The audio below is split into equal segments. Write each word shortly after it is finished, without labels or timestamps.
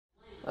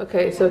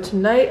Okay, so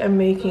tonight I'm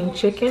making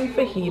chicken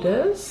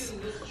fajitas.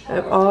 I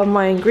have all of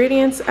my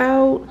ingredients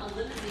out,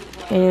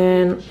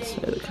 and let's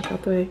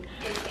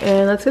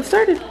get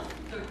started.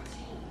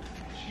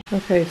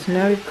 Okay, so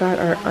now we've got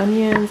our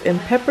onions and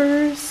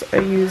peppers. I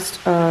used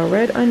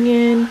red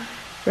onion,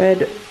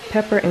 red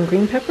pepper, and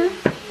green pepper,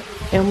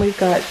 and we've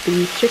got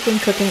the chicken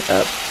cooking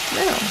up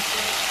now.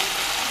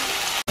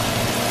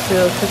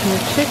 Still cooking the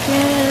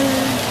chicken.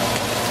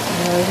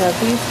 Now we have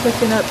these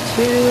cooking up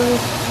too.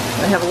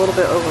 I have a little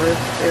bit over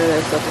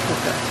there so to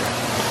cook up.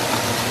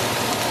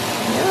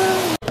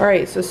 Yeah. All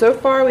right, so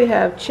far we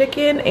have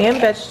chicken and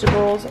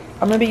vegetables.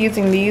 I'm gonna be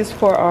using these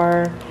for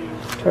our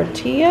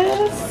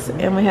tortillas,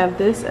 and we have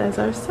this as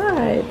our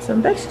side,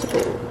 some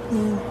vegetables.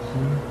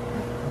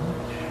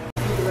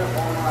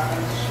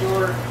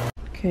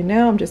 Okay,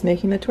 now I'm just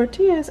making the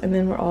tortillas and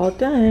then we're all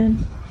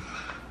done.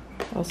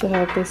 Also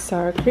have this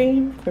sour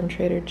cream from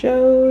Trader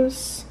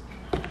Joe's.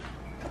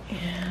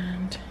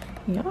 And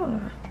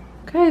yeah.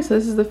 Okay, so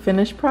this is the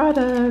finished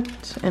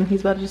product, and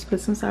he's about to just put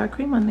some sour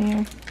cream on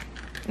there.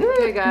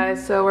 Okay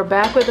guys, so we're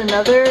back with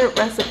another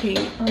recipe.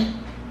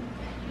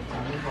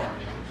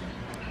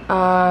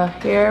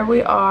 Here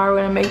we are.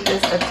 We're gonna make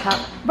this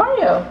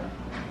Vario.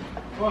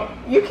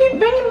 You keep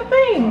banging the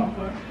thing.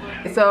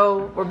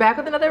 So we're back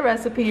with another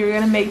recipe. You're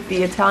gonna make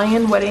the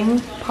Italian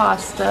wedding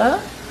pasta.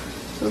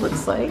 That's what it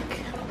looks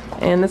like.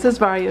 And this is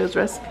Vario's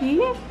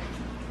recipe.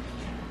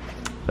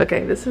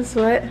 Okay, this is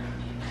what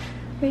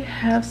we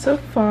have so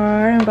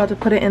far. I'm about to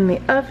put it in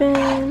the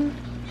oven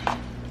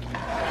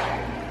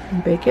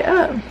and bake it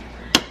up.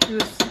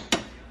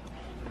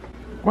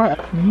 What?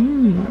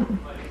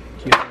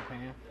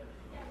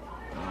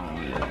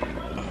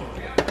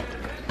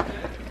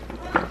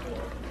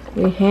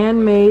 We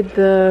handmade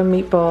the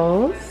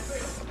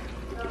meatballs.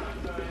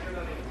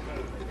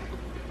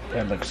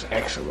 That looks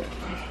excellent.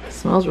 It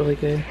smells really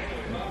good.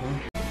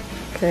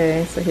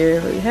 Okay, so here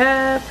we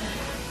have.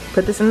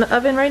 Put this in the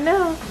oven right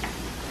now.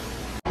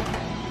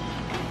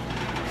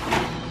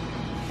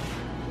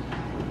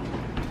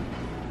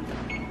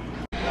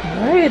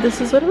 Alright,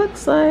 this is what it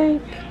looks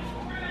like.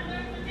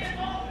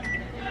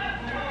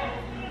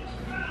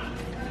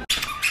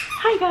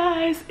 Hi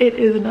guys, it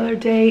is another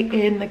day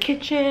in the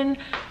kitchen.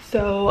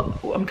 So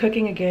I'm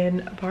cooking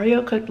again.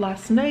 Vario cooked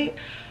last night,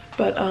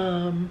 but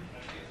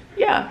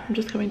yeah, I'm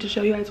just coming to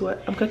show you guys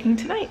what I'm cooking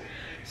tonight.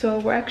 So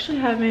we're actually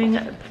having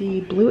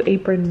the Blue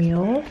Apron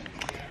meal.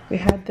 We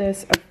had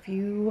this a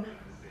few,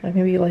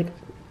 maybe like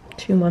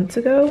 2 months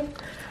ago,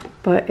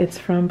 but it's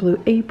from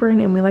Blue Apron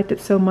and we liked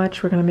it so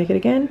much we're gonna make it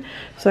again.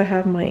 So I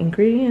have my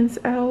ingredients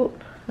out.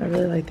 I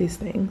really like these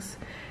things.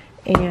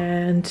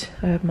 And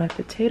I have my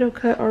potato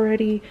cut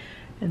already,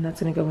 and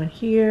that's gonna go in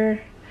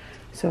here.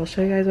 So I'll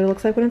show you guys what it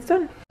looks like when it's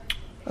done.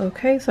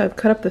 Okay, so I've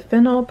cut up the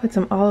fennel, put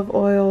some olive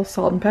oil,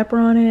 salt and pepper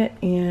on it,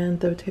 and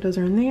the potatoes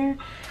are in there.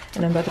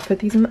 And I'm about to put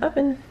these in the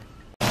oven.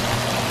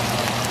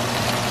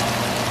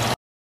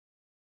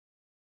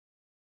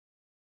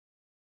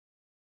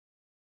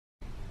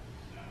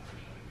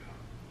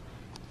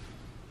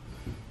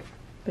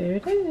 There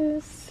it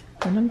is.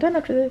 And I'm done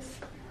after this.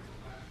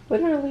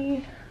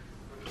 Literally.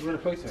 Where to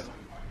place it?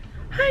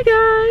 Hi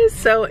guys,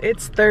 so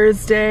it's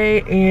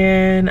Thursday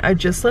and I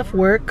just left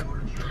work.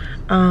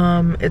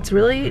 It's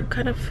really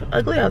kind of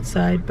ugly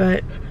outside,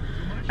 but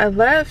I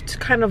left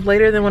kind of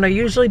later than what I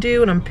usually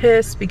do, and I'm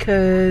pissed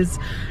because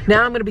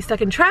now I'm gonna be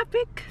stuck in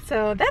traffic,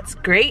 so that's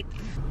great.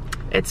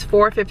 It's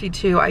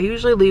 4:52. I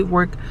usually leave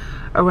work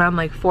around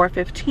like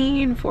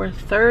 4:15,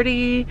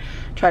 4:30,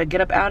 try to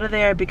get up out of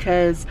there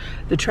because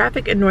the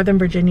traffic in Northern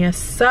Virginia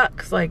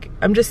sucks. Like,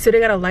 I'm just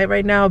sitting at a light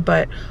right now,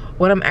 but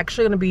when I'm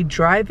actually gonna be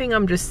driving,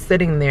 I'm just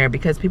sitting there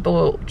because people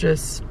will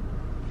just,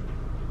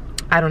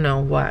 I don't know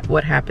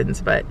what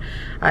happens, but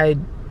I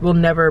will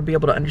never be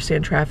able to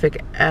understand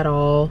traffic at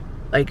all.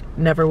 Like,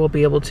 never will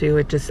be able to.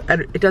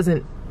 It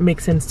doesn't make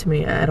sense to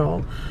me at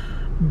all.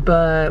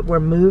 But we're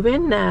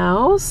moving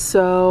now,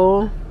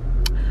 so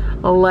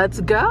let's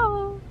go.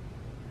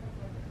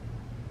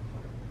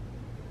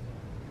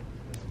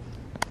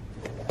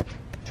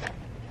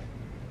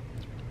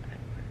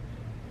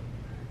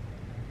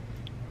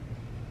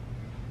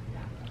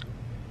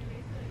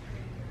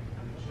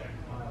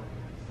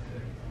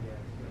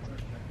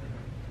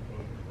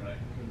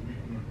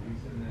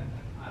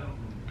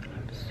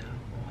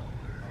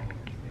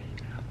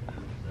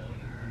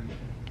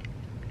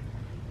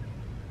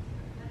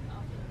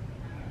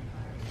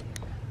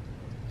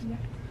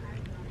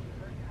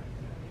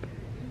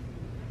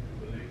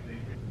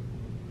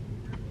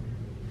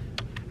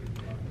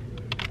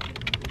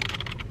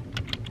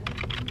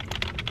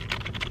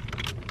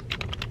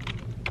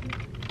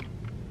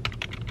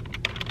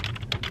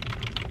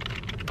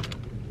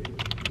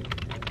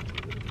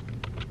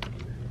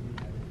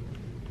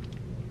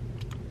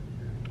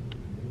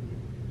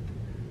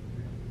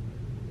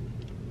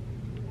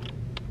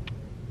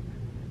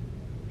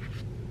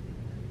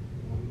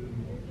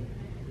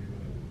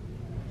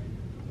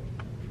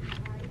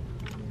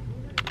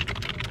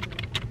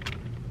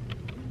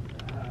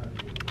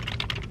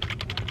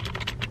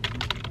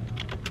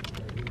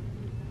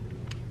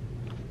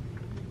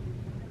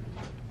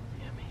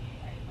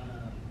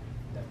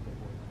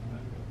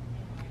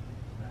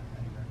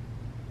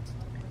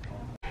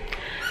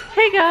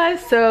 Hey guys,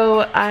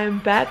 so I'm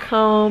back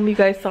home. You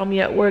guys saw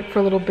me at work for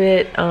a little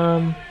bit.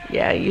 Yeah,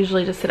 I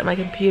usually just sit at my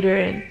computer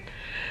and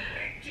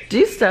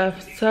do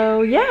stuff.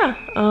 So yeah,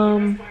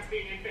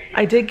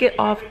 I did get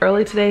off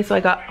early today, so I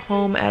got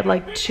home at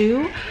like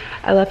 2.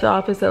 I left the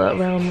office at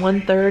around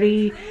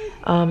 1:30,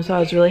 so I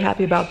was really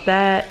happy about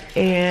that.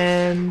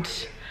 And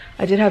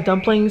I did have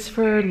dumplings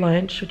for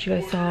lunch, which you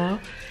guys saw.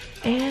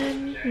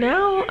 And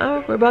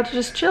now we're about to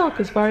just chill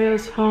because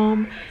Vario's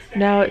home.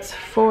 Now it's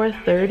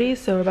 4:30,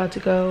 so we're about to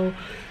go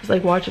just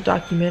like watch a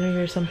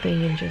documentary or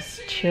something and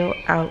just chill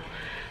out.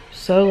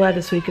 So glad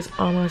this week is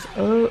almost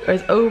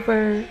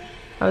over.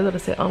 I was about to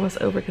say almost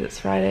over because it's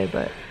Friday,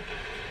 but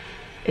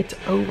it's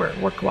over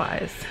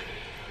work-wise.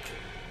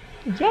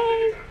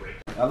 Yay!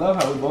 I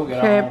love how we both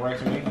get our own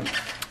rice and beans.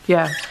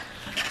 Yeah.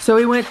 So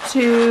we went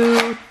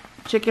to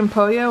Chicken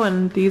Pollo,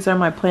 and these are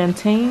my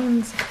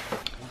plantains.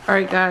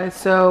 Alright guys,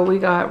 so we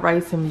got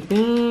rice and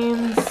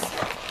beans.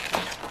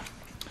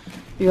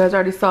 You guys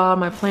already saw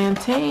my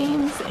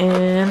plantains,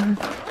 and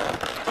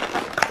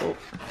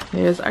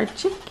here's our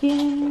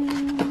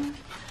chicken.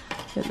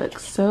 It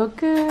looks so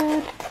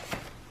good.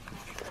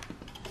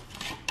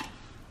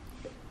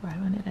 Where I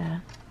want it at?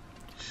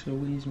 So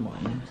is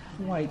mine.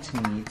 White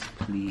meat,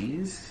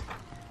 please.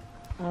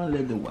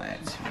 Only the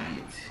white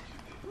meat.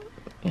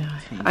 Yeah,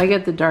 I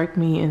get the dark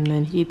meat and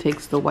then he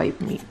takes the white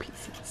meat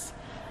pieces.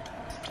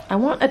 I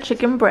want a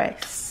chicken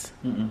breast.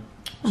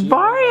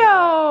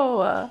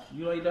 Vario!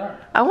 You like dark?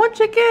 I want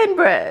chicken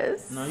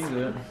breast. No, you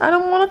good. I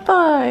don't want a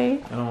thigh.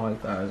 I don't like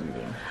thighs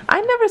either.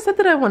 I never said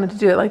that I wanted to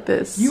do it like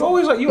this. You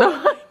always like, No.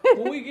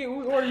 when we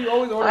order, you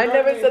always order I dark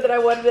never meat. said that I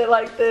wanted it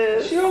like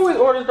this. She always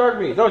orders dark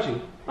meat, don't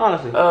you?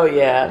 Honestly. Oh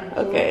yeah,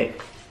 okay.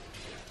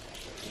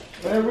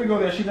 Whenever we go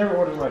there, she never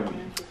orders white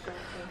meat.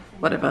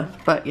 Whatever,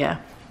 but yeah.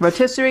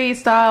 Rotisserie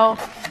style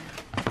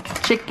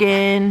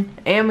chicken,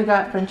 and we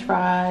got french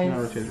fries. Not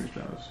rotisserie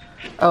styles.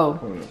 Oh.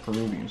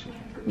 Peruvian chicken.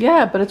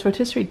 Yeah, but it's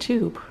rotisserie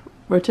too.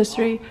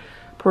 Rotisserie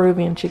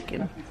Peruvian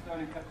chicken.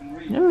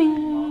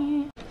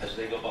 Yummy. As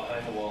they go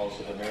behind the walls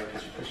of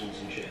America's prisons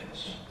and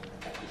jails,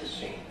 the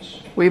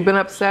scenes. We've been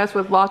obsessed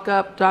with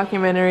lockup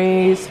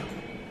documentaries.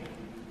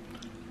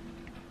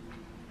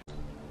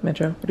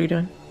 Metro, what are you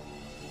doing?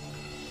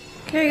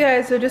 Okay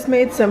guys, so just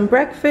made some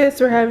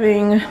breakfast. We're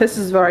having, this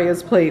is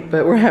Vario's plate,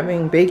 but we're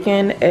having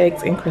bacon,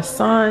 eggs, and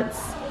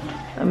croissants.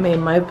 I made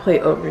my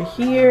plate over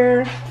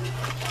here.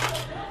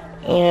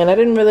 And I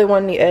didn't really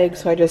want any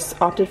eggs, so I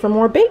just opted for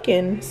more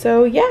bacon.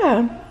 So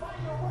yeah.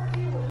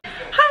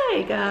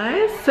 Hi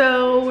guys,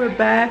 so we're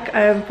back. I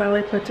have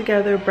finally put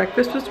together.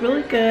 Breakfast was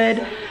really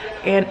good.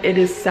 And it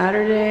is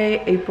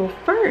Saturday, April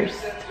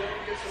 1st.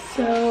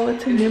 So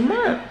it's a new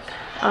month.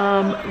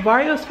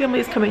 Vario's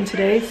family is coming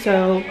today,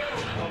 so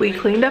we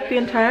cleaned up the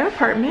entire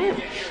apartment.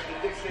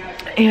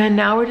 And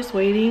now we're just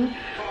waiting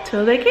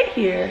till they get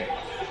here.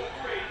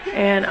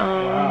 And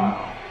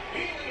Wow.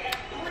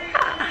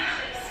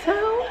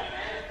 so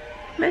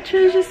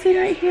Metro's just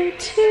sitting right here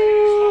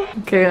too.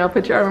 Okay, I'll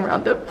put your arm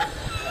around him.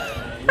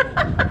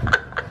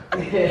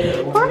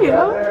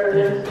 Vario.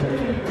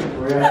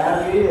 We're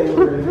happy and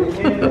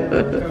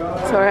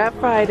we're So we're at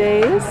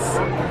Fridays.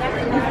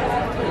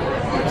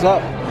 What's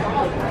up?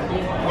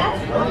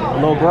 A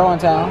little bro in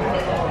town.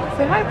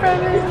 Say hi,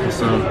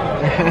 Fridays.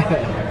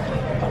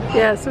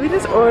 Yeah, so we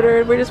just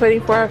ordered. We're just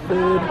waiting for our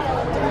food.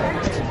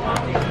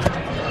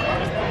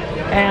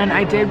 And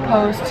I did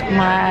post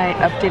my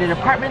updated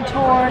apartment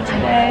tour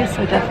today,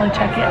 so definitely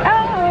check it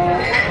out.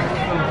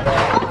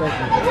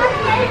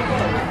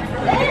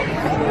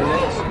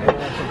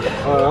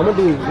 I'm gonna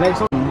do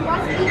next one.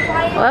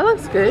 Well, that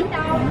looks good.